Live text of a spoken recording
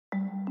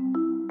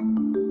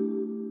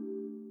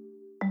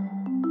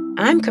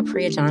I'm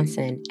Capria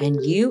Johnson,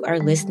 and you are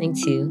listening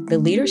to the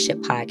Leadership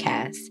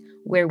Podcast,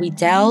 where we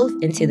delve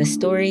into the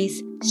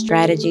stories,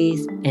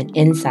 strategies, and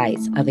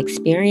insights of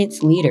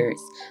experienced leaders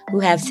who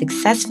have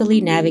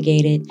successfully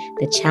navigated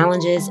the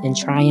challenges and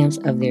triumphs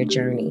of their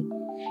journey.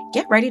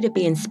 Get ready to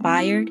be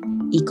inspired,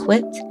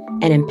 equipped,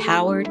 and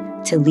empowered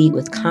to lead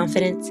with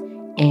confidence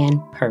and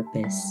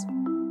purpose.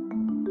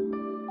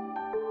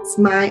 It's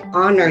my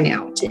honor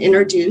now to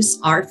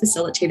introduce our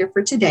facilitator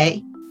for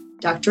today,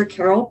 Dr.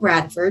 Carol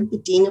Bradford, the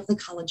Dean of the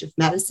College of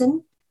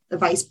Medicine, the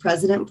Vice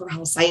President for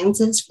Health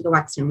Sciences for the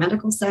Wexner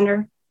Medical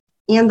Center,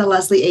 and the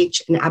Leslie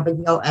H. and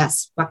Abigail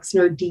S.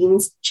 Wexner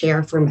Dean's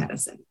Chair for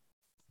Medicine.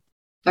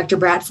 Dr.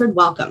 Bradford,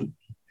 welcome.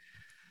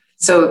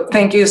 So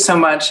thank you so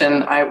much,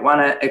 and I want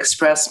to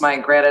express my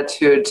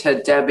gratitude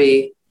to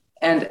Debbie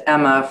and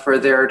Emma for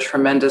their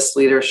tremendous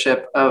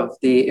leadership of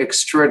the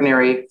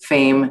extraordinary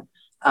FAME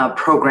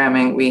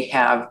programming we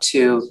have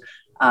to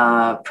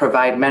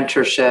provide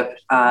mentorship,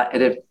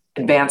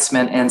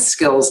 advancement, and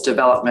skills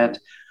development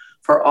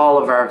for all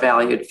of our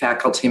valued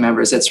faculty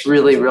members. It's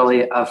really,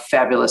 really a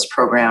fabulous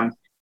program.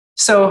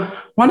 So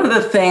one of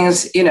the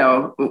things,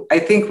 I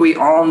think we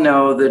all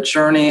know the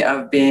journey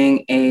of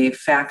being a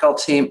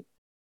faculty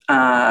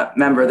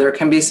member. There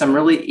can be some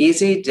really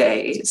easy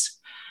days,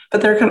 but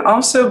there can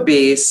also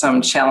be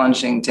some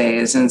challenging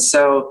days. And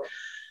so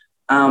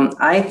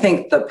I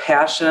think the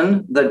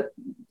passion, the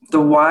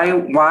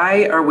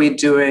why are we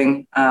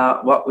doing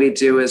what we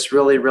do is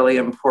really, really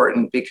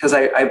important, because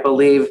I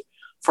believe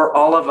for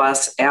all of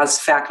us as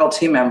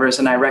faculty members,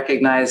 and I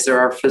recognize there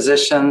are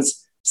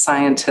physicians,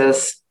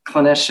 scientists,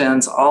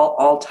 clinicians,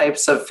 all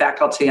types of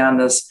faculty on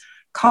this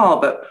call,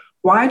 but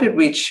why did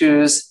we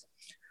choose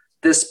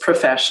this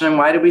profession, and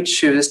why did we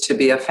choose to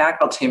be a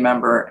faculty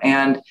member?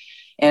 And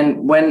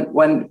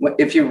when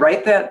if you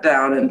write that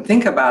down and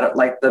think about it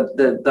like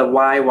the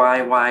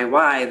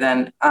why,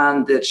 then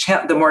on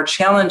the more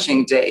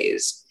challenging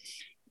days,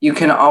 you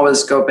can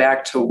always go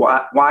back to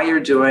why you're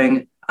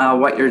doing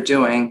what you're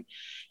doing.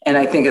 And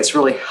I think it's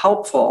really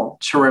helpful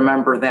to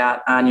remember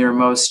that on your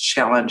most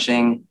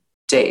challenging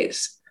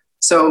days.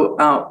 So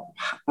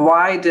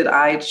why did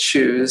I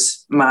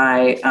choose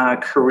my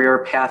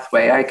career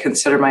pathway? I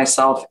consider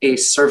myself a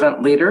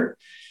servant leader,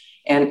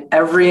 and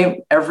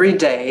every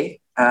day,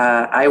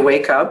 I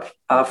wake up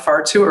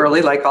far too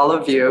early, like all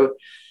of you,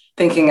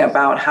 thinking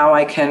about how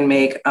I can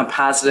make a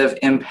positive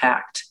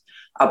impact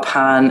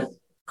upon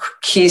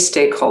key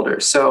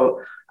stakeholders.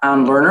 So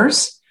on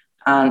learners,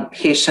 on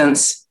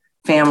patients,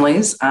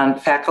 families, on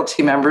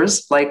faculty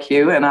members like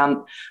you, and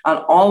on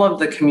all of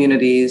the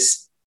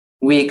communities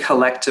we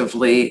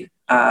collectively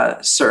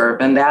serve.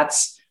 And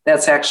that's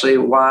actually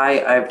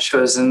why I've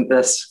chosen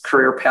this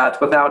career path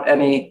without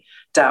any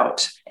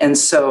doubt. And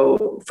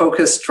so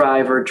focus,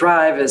 drive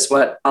is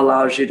what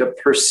allows you to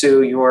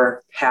pursue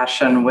your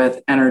passion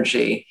with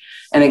energy.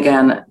 And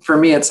again, for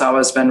me, it's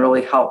always been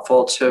really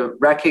helpful to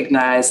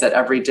recognize that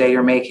every day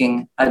you're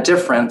making a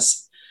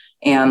difference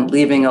and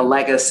leaving a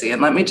legacy. And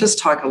let me just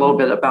talk a little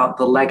bit about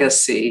the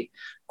legacy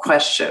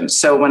question.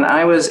 So when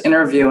I was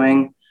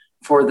interviewing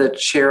for the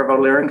chair of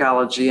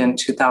otolaryngology in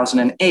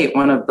 2008,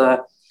 one of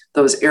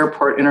those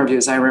airport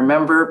interviews, I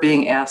remember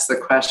being asked the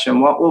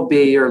question, what will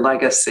be your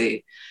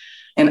legacy?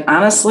 And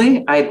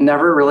honestly, I'd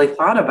never really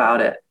thought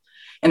about it.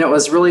 And it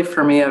was really,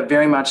 for me,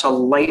 very much a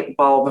light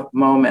bulb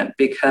moment,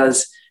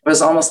 because it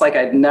was almost like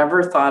I'd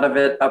never thought of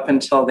it up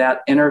until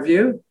that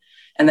interview.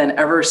 And then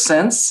ever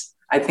since,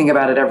 I think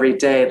about it every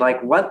day,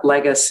 like, what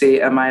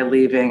legacy am I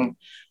leaving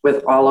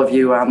with all of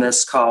you on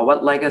this call?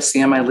 What legacy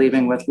am I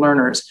leaving with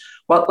learners?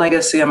 What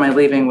legacy am I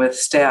leaving with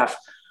staff?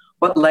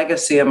 What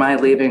legacy am I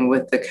leaving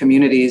with the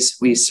communities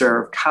we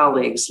serve,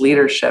 colleagues,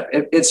 leadership?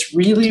 It's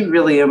really,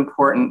 really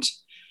important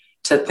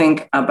to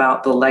think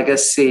about the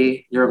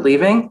legacy you're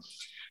leaving.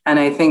 And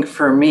I think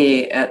for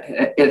me,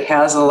 it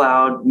has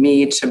allowed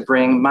me to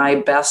bring my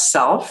best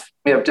self.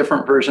 We have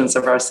different versions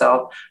of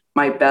ourselves,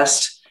 my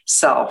best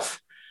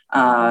self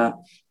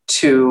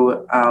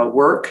to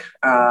work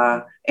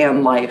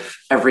and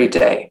life every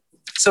day.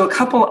 So a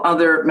couple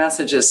other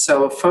messages.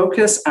 So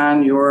focus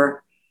on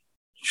your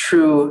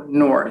true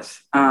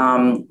north.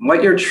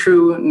 What your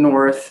true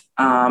north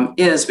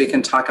is, we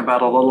can talk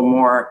about a little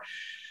more.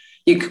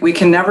 We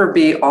can never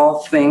be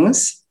all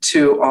things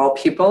to all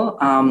people.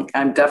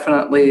 I'm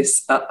definitely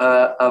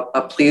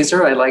a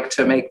pleaser. I like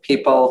to make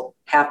people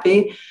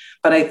happy,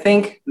 but I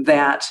think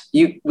that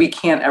we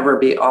can't ever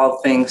be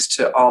all things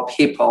to all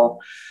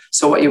people.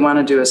 So what you want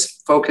to do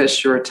is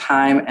focus your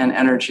time and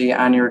energy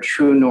on your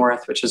true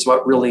north, which is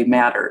what really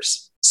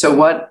matters. So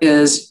what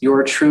is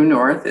your true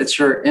north? It's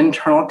your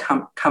internal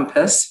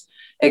compass.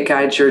 It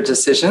guides your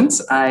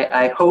decisions.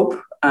 I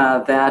hope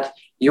that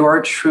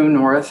your true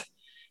north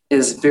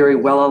is very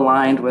well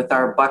aligned with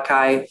our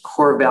Buckeye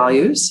core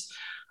values.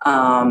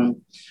 What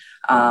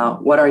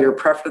are your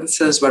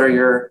preferences? What are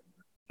your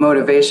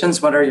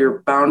motivations? What are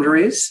your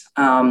boundaries?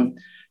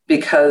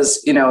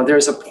 Because,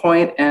 there's a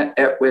point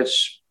at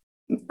which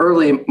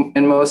early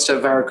in most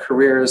of our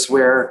careers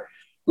where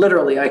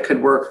literally I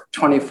could work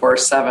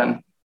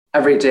 24/7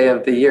 every day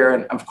of the year.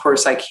 And of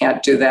course, I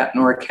can't do that,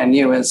 nor can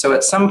you. And so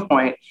at some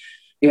point,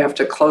 you have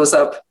to close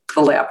up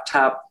the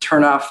laptop,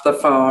 turn off the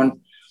phone,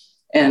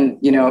 and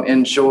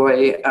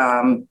enjoy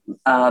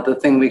the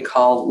thing we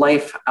call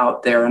life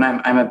out there. And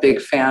I'm a big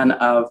fan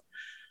of,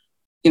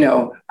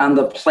 on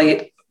the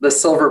plate, the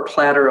silver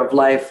platter of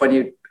life, when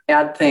you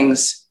add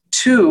things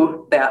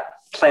to that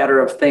platter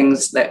of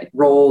things, that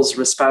roles,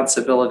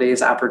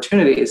 responsibilities,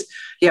 opportunities,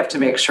 you have to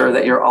make sure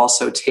that you're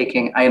also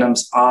taking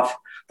items off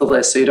the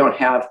list so you don't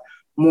have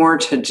more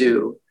to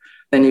do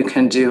than you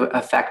can do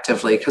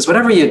effectively. Because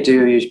whatever you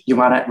do, you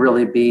want to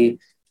really be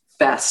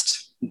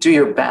best, do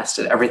your best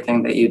at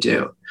everything that you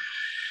do.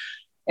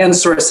 And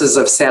sources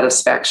of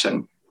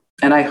satisfaction.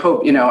 And I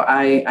hope,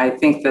 I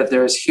think that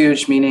there's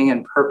huge meaning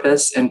and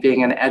purpose in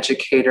being an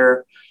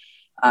educator,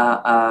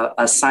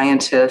 a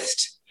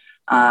scientist,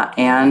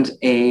 and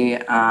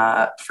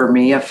for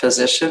me, a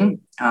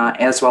physician,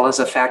 as well as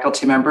a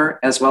faculty member,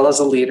 as well as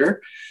a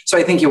leader. So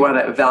I think you want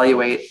to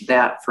evaluate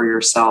that for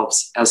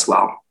yourselves as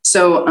well.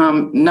 So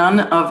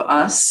none of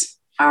us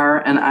are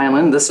an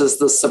island. This is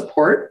the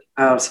support.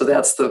 So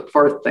that's the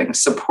fourth thing,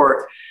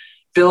 support.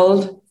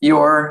 Build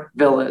your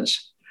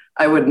village.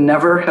 I would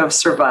never have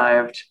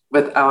survived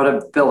without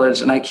a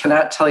village. And I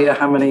cannot tell you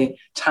how many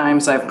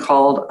times I've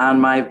called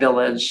on my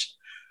village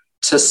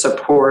to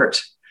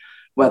support,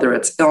 whether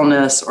it's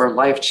illness or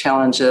life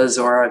challenges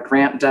or a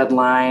grant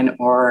deadline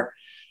or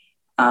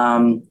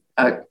an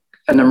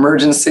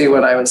emergency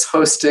when I was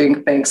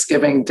hosting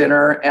Thanksgiving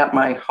dinner at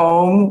my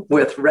home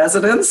with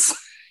residents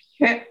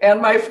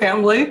and my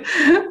family,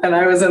 and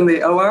I was in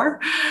the OR.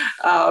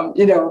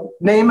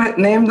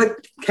 Name the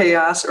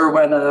chaos, or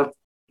when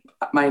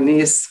my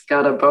niece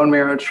got a bone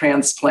marrow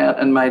transplant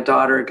and my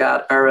daughter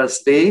got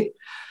RSV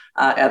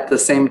at the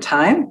same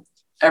time.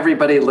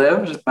 Everybody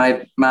lived.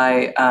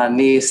 My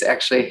niece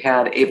actually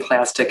had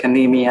aplastic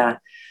anemia.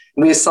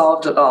 We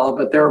solved it all,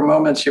 but there were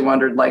moments you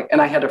wondered,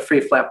 and I had a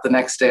free flap the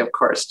next day, of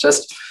course.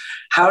 Just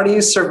how do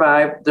you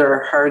survive? There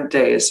are hard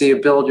days, so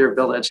you build your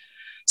village.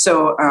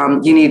 So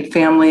you need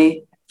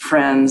family,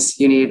 friends,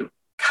 you need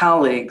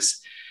colleagues,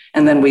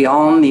 and then we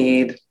all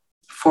need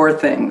four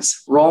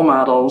things: role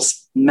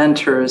models,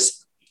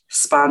 mentors,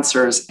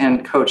 sponsors,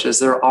 and coaches.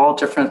 They're all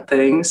different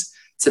things.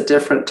 It's a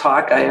different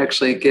talk I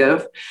actually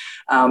give.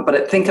 But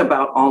I think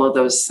about all of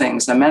those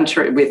things. A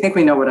mentor, we think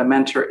we know what a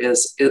mentor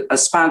is. A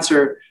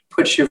sponsor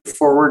puts you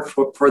forward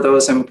for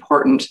those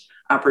important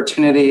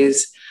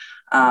opportunities.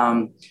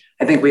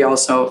 I think we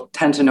also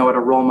tend to know what a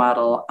role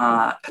model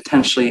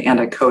potentially and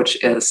a coach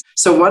is.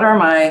 So what are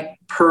my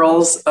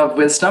pearls of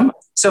wisdom?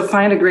 So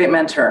find a great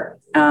mentor.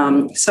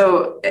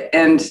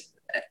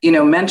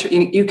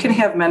 You can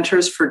have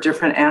mentors for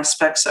different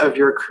aspects of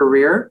your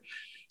career.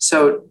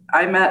 So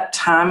I met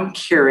Tom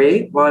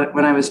Carey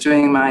when I was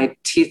doing my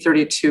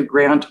T32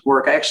 grant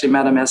work. I actually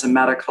met him as a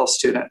medical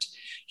student.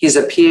 He's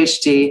a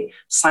PhD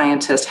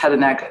scientist, head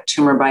and neck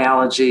tumor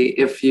biology.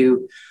 If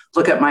you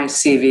look at my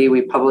CV,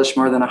 we published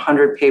more than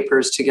 100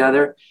 papers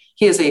together.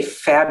 He is a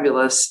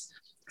fabulous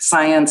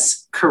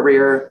science,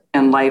 career,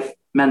 and life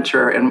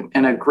mentor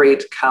and a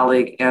great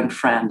colleague and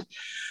friend.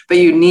 But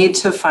you need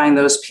to find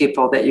those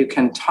people that you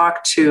can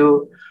talk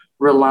to,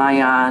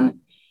 rely on,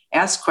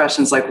 ask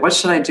questions like, what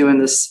should I do in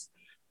this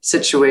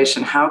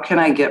situation? How can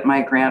I get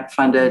my grant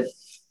funded?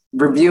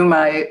 Review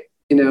my,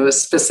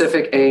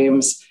 specific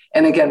aims.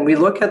 And again, we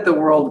look at the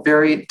world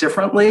very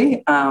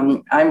differently.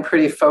 I'm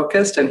pretty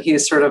focused and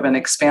he's sort of an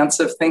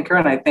expansive thinker.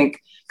 And I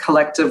think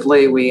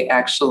collectively, we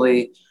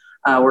actually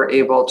were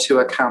able to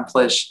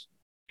accomplish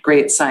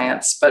great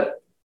science.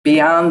 But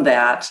beyond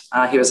that,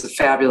 he was a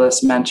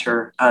fabulous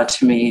mentor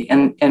to me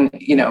and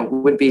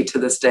would be to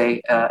this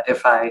day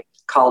if I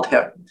called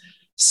him.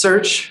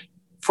 Search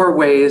for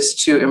ways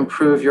to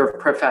improve your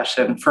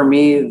profession. For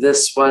me,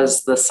 this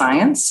was the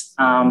science.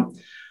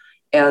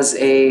 As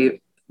a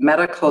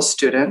medical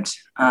student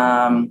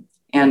and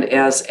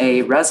as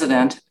a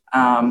resident,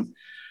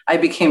 I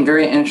became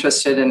very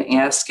interested in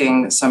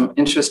asking some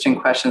interesting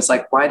questions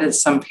like, why did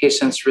some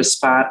patients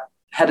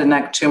head and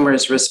neck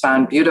tumors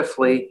respond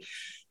beautifully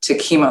to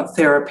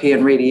chemotherapy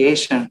and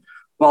radiation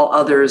while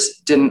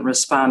others didn't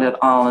respond at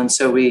all? And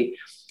so we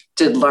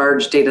did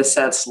large data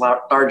sets,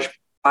 large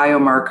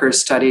biomarker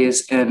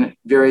studies in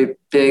very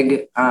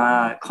big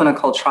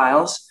clinical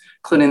trials,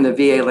 including the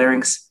VA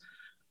larynx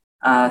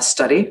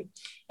study.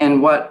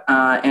 And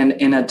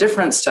in a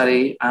different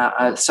study,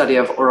 a study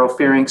of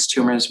oropharynx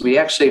tumors, we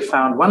actually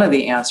found one of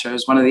the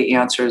answers. One of the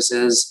answers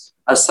is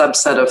a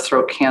subset of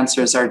throat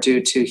cancers are due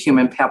to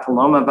human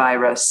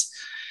papillomavirus,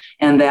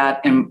 and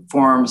that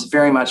informs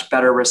very much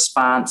better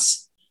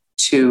response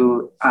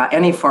to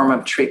any form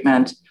of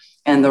treatment.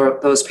 And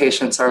those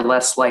patients are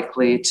less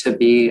likely to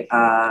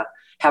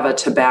have a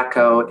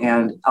tobacco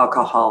and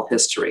alcohol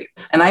history.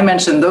 And I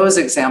mentioned those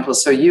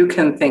examples so you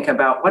can think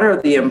about what are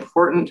the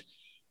important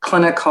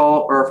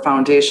clinical or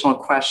foundational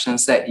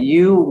questions that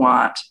you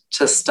want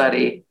to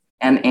study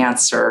and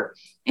answer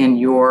in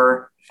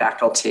your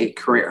faculty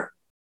career.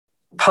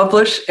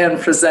 Publish and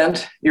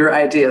present your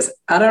ideas.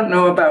 I don't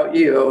know about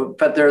you,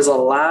 but there's a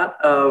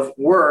lot of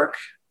work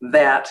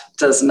that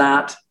does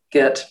not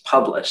get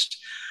published.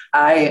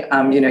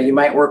 You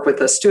might work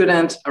with a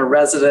student, a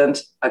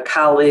resident, a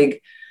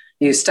colleague.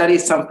 You study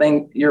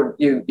something,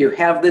 you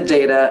have the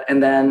data,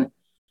 and then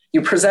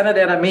you present it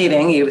at a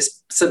meeting, you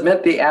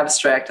submit the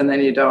abstract, and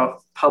then you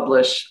don't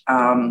publish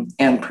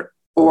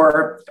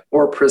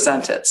or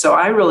present it. So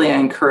I really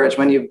encourage,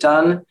 when you've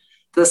done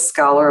the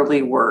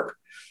scholarly work,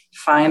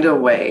 find a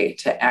way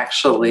to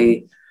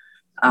actually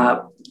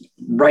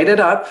write it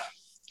up,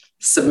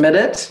 submit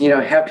it,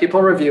 have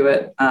people review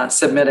it,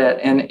 submit it.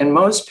 And in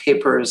most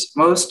papers,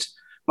 most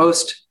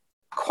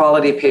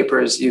quality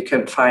papers, you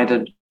can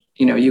find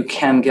you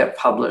can get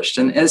published.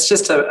 And it's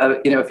just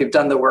if you've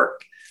done the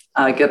work,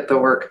 get the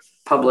work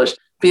published.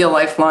 Be a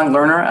lifelong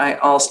learner. I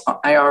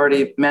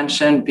already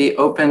mentioned, be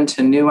open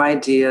to new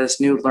ideas,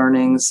 new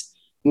learnings,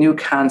 new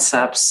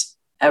concepts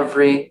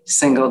every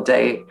single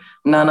day.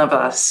 None of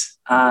us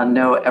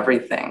know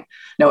everything.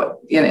 No,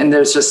 and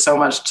there's just so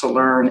much to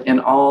learn in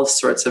all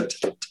sorts of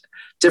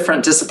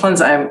different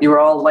disciplines. You are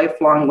all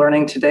lifelong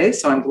learning today,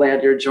 so I'm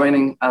glad you're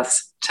joining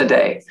us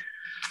today.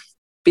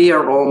 Be a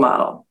role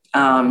model.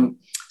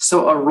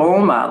 So a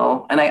role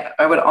model, and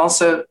I would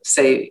also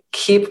say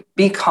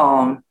be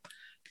calm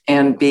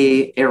and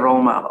be a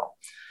role model.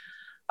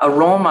 A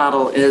role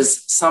model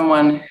is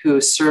someone who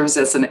serves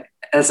as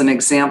an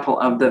example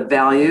of the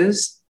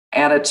values,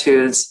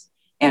 attitudes,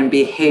 and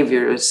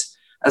behaviors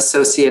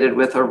associated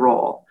with a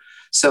role.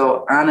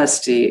 So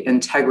honesty,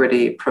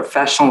 integrity,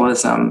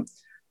 professionalism,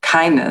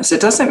 kindness.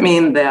 It doesn't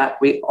mean that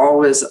we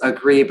always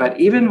agree, but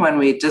even when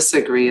we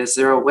disagree, is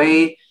there a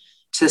way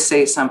to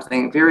say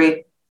something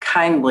very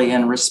kindly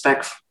and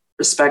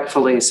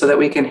respectfully so that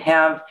we can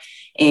have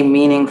a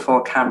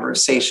meaningful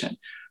conversation?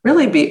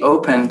 Really be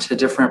open to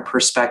different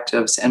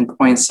perspectives and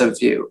points of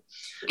view.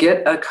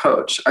 Get a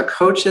coach. A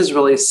coach is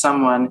really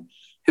someone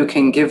who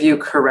can give you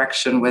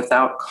correction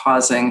without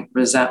causing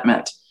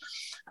resentment.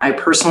 I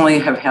personally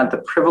have had the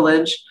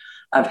privilege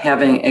of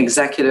having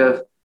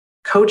executive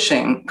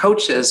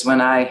coaches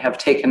when I have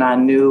taken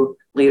on new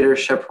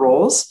leadership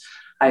roles.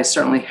 I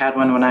certainly had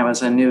one when I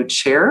was a new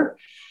chair,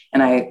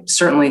 and I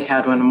certainly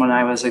had one when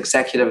I was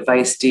executive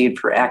vice dean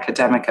for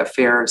academic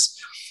affairs.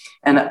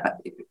 And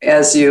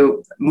as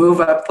you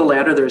move up the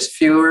ladder, there's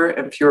fewer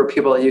and fewer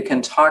people you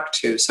can talk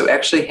to. So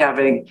actually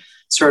having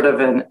sort of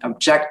an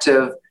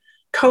objective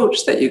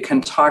coach that you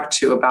can talk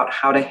to about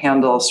how to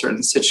handle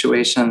certain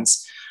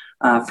situations,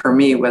 for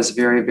me, was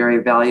very, very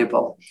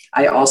valuable.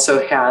 I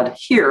also had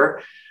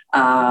here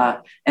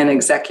an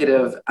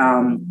executive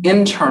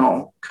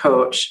internal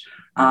coach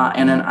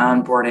and an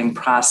onboarding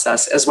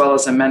process, as well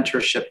as a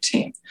mentorship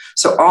team.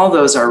 So all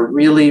those are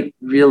really,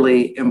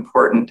 really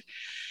important.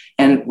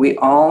 And we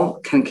all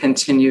can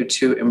continue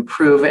to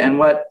improve. And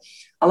what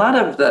a lot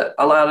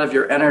of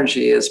your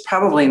energy is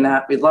probably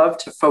not, we love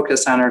to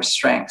focus on our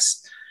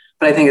strengths,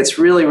 but I think it's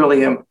really,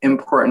 really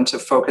important to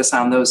focus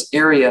on those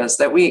areas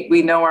that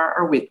we know are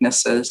our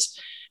weaknesses,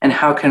 and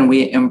how can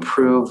we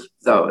improve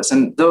those?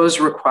 And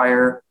those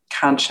require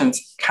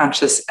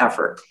conscious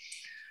effort.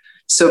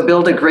 So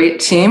build a great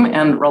team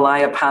and rely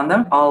upon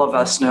them. All of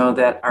us know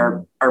that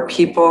our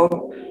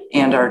people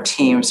and our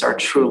teams are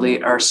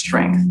truly our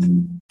strength.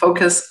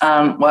 Focus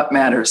on what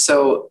matters.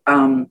 So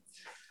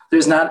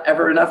there's not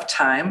ever enough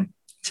time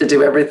to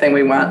do everything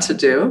we want to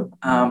do.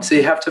 So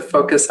you have to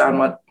focus on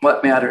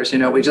what matters.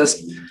 We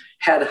just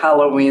had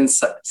Halloween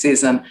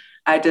season.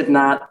 I did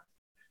not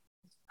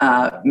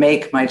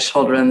make my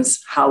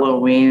children's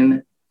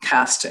Halloween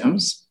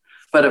costumes,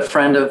 but a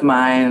friend of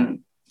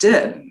mine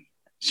did.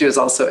 She was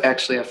also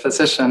actually a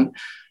physician.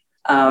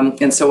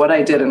 And so what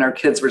I did, and our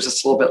kids were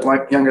just a little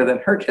bit younger than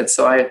her kids,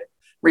 so I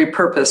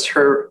repurposed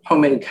her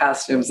homemade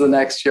costumes the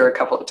next year a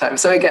couple of times.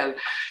 So again,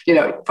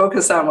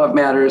 focus on what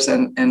matters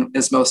and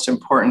is most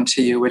important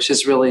to you, which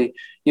is really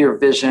your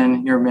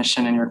vision, your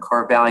mission, and your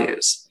core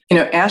values.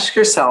 Ask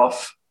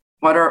yourself,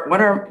 what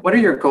are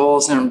your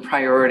goals and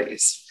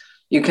priorities?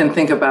 You can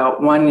think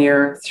about 1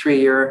 year, 3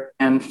 year,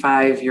 and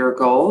 5 year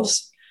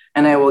goals.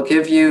 And I will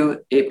give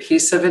you a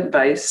piece of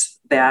advice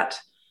that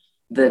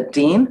the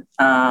dean,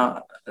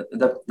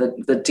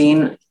 the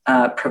dean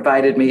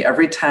provided me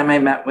every time I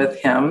met with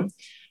him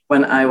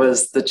when I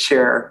was the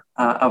chair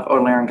of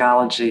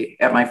otolaryngology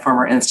at my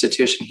former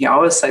institution. He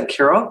always said,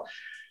 Carol,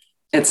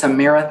 it's a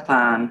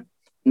marathon,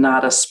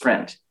 not a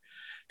sprint,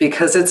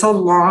 because it's a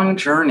long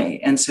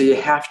journey. And so you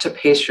have to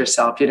pace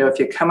yourself. If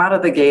you come out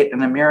of the gate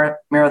in a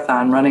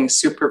marathon running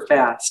super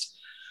fast,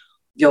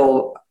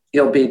 you'll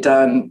be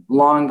done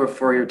long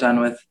before you're done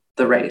with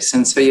the race.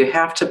 And so you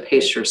have to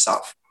pace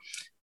yourself.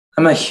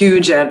 I'm a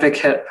huge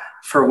advocate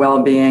for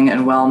well-being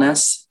and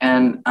wellness.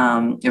 And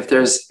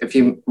if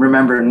you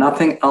remember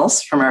nothing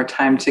else from our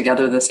time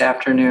together this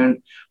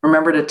afternoon,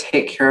 remember to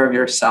take care of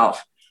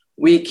yourself.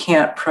 We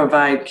can't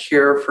provide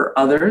care for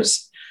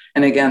others.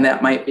 And again,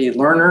 that might be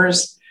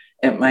learners,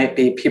 it might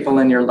be people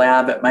in your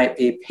lab, it might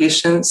be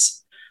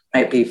patients, it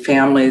might be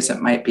families, it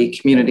might be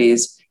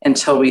communities,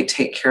 until we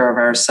take care of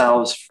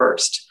ourselves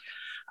first.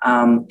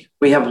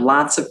 We have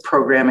lots of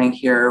programming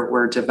here.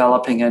 We're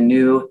developing a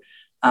new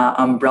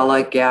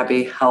umbrella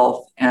Gabby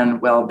Health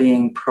and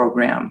Wellbeing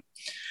program.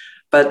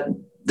 But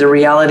the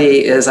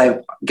reality is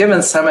I've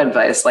given some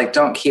advice, like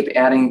don't keep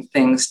adding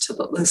things to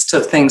the list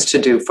of things to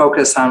do.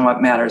 Focus on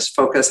what matters.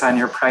 Focus on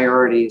your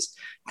priorities.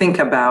 Think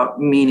about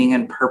meaning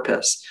and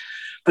purpose.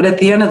 But at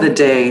the end of the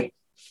day,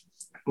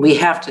 we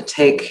have to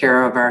take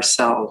care of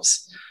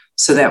ourselves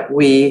so that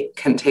we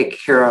can take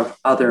care of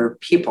other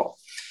people.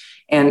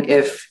 And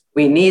if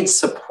we need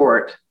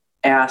support,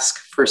 ask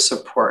for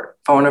support.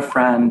 Phone a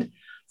friend,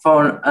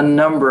 phone a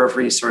number of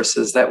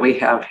resources that we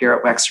have here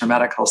at Wexner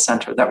Medical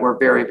Center that we're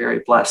very,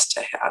 very blessed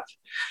to have.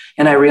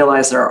 And I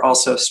realize there are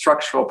also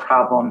structural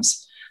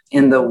problems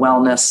in the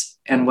wellness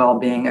and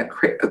well-being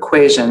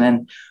equation.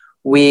 And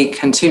we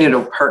continue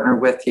to partner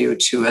with you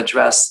to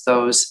address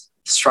those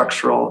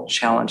structural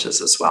challenges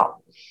as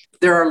well.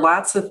 There are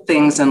lots of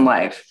things in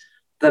life.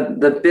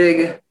 The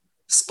big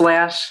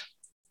splash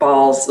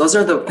balls, those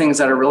are the things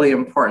that are really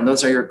important.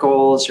 Those are your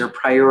goals, your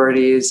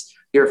priorities,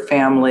 your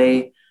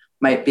family,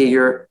 might be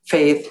your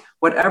faith,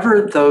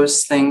 whatever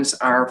those things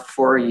are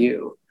for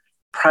you.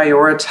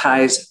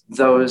 Prioritize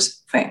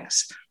those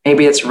things.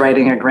 Maybe it's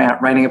writing a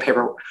grant, writing a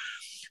paper,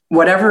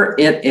 whatever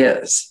it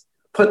is.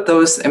 Put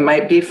those, it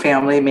might be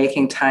family,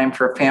 making time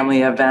for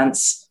family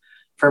events.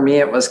 For me,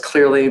 it was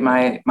clearly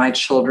my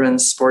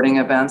children's sporting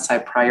events. I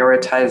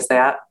prioritize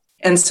that.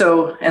 And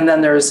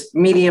then there's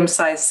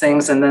medium-sized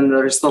things, and then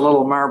there's the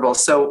little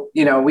marbles. So,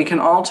 we can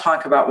all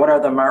talk about what are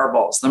the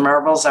marbles. The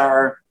marbles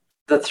are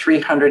the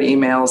 300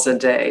 emails a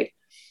day,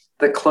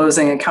 the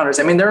closing encounters.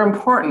 I mean, they're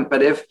important,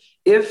 but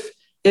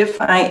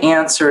if I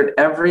answered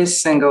every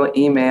single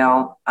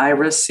email I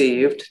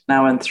received,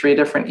 now in 3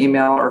 different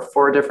email or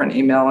 4 different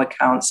email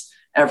accounts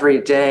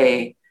every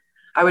day,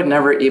 I would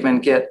never even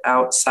get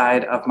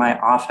outside of my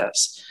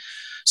office.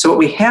 So what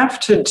we have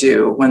to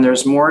do when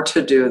there's more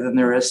to do than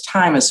there is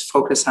time is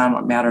focus on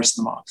what matters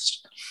the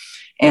most.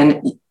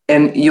 And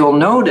you'll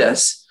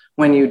notice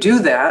when you do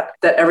that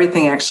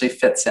everything actually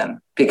fits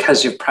in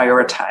because you've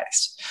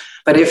prioritized.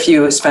 But if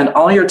you spend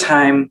all your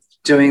time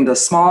doing the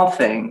small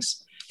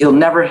things, you'll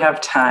never have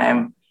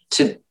time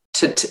to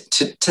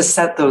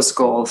set those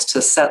goals,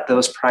 to set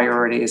those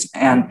priorities,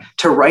 and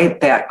to write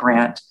that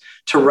grant,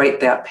 to write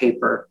that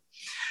paper.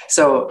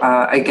 So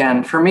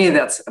again, for me,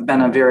 that's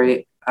been a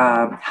very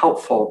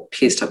helpful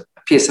piece of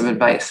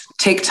advice.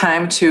 Take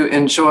time to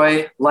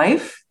enjoy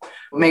life.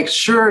 Make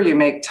sure you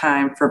make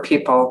time for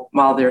people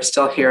while they're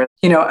still here.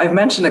 I've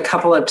mentioned a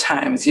couple of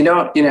times,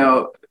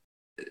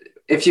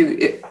 if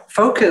you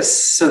focus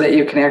so that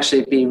you can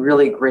actually be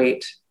really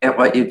great at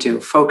what you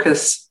do,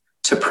 focus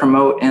to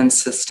promote and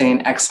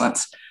sustain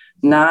excellence.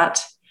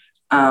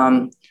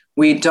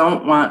 We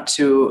don't want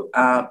to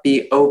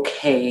be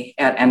okay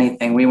at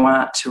anything. We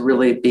want to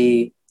really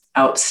be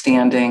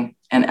outstanding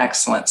and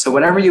excellent. So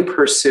whatever you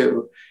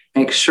pursue,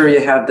 make sure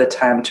you have the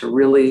time to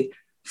really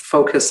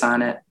focus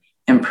on it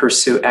and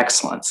pursue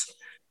excellence. I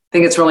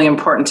think it's really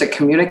important to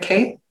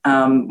communicate.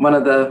 One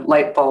of the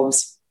light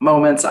bulbs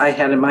moments I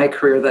had in my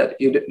career that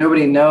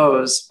nobody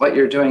knows what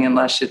you're doing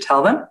unless you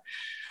tell them.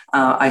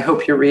 I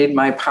hope you read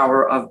my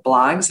Power of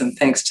Blogs, and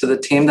thanks to the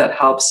team that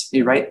helps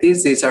me write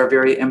these. These are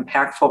very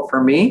impactful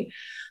for me.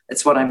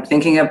 It's what I'm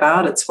thinking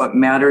about. It's what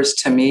matters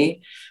to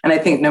me. And I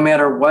think no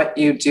matter what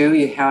you do,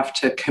 you have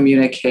to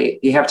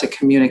communicate. You have to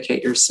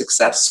communicate your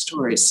success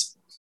stories.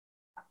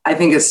 I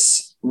think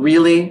it's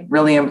really,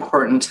 really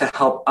important to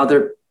help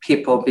other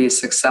people be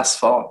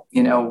successful,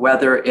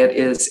 whether it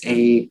is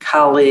a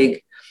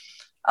colleague,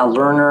 a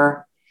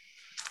learner,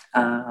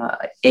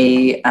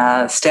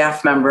 a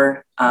staff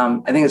member.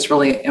 I think it's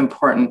really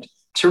important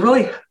to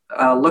really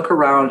look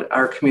around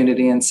our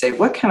community and say,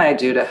 what can I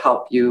do to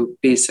help you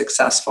be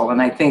successful?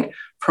 And I think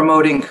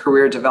promoting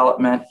career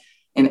development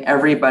in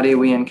everybody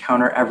we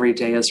encounter every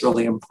day is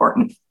really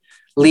important.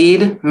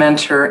 Lead,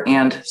 mentor,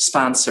 and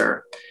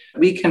sponsor.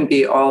 We can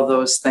be all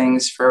those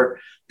things for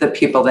the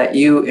people that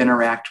you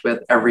interact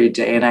with every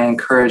day, and I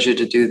encourage you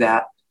to do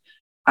that.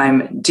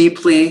 I'm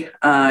deeply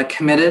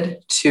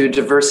committed to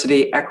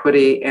diversity,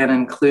 equity, and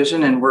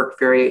inclusion, and work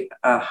very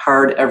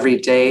hard every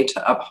day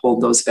to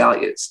uphold those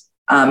values.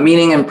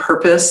 Meaning and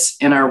purpose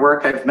in our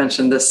work, I've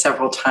mentioned this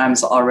several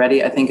times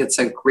already. I think it's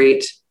a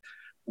great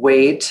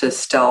way to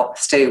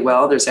stay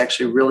well. There's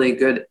actually really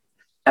good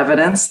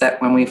evidence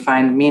that when we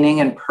find meaning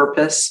and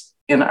purpose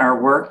in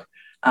our work,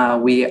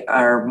 we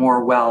are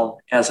more well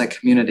as a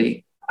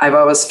community. I've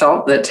always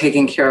felt that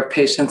taking care of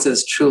patients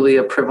is truly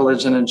a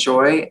privilege and a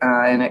joy,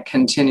 and it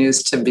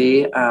continues to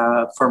be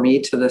for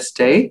me to this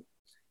day.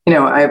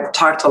 I've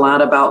talked a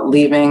lot about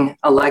leaving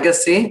a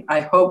legacy.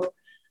 I hope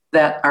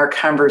that our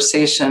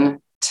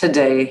conversation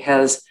today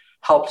has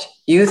helped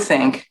you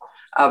think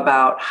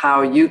about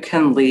how you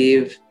can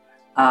leave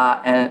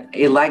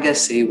a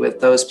legacy with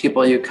those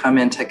people you come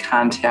into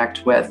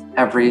contact with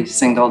every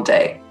single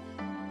day.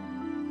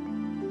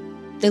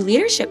 The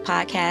Leadership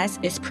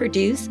Podcast is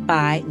produced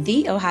by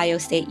The Ohio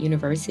State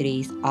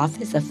University's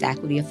Office of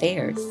Faculty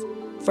Affairs.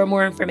 For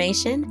more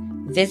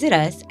information, visit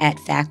us at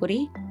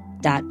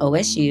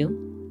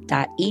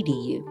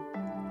faculty.osu.edu.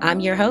 I'm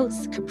your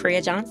host,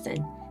 Capria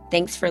Johnson.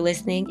 Thanks for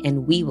listening,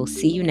 and we will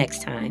see you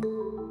next time.